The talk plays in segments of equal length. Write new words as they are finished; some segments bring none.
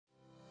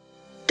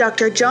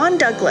Dr. John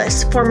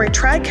Douglas, former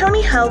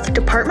Tri-County Health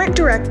Department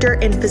Director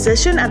and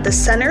physician at the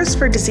Centers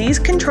for Disease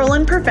Control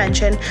and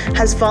Prevention,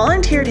 has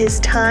volunteered his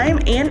time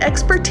and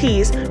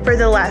expertise for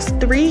the last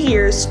 3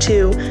 years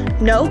to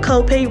No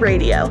Copay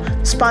Radio,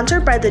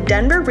 sponsored by the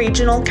Denver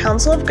Regional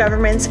Council of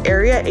Governments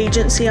Area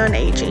Agency on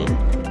Aging.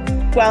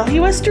 While he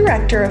was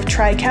director of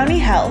Tri-County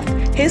Health,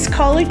 his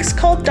colleagues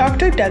called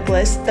Dr.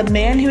 Douglas the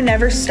man who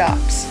never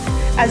stops.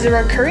 As a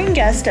recurring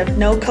guest of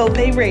No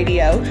Copay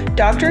Radio,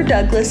 Dr.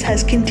 Douglas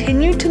has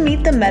continued to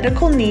meet the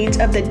medical needs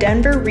of the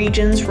Denver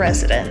region's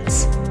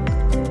residents.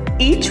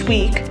 Each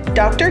week,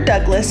 Dr.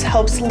 Douglas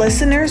helps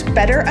listeners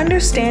better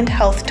understand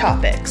health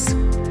topics.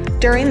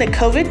 During the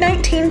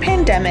COVID-19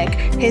 pandemic,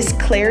 his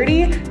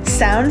clarity,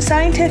 sound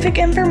scientific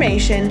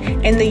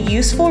information, and the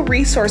useful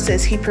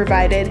resources he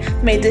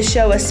provided made the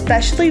show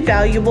especially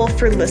valuable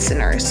for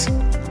listeners.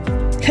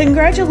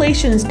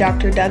 Congratulations,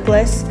 Dr.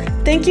 Douglas.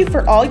 Thank you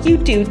for all you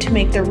do to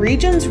make the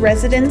region's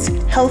residents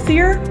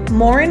healthier,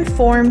 more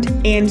informed,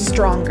 and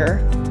stronger.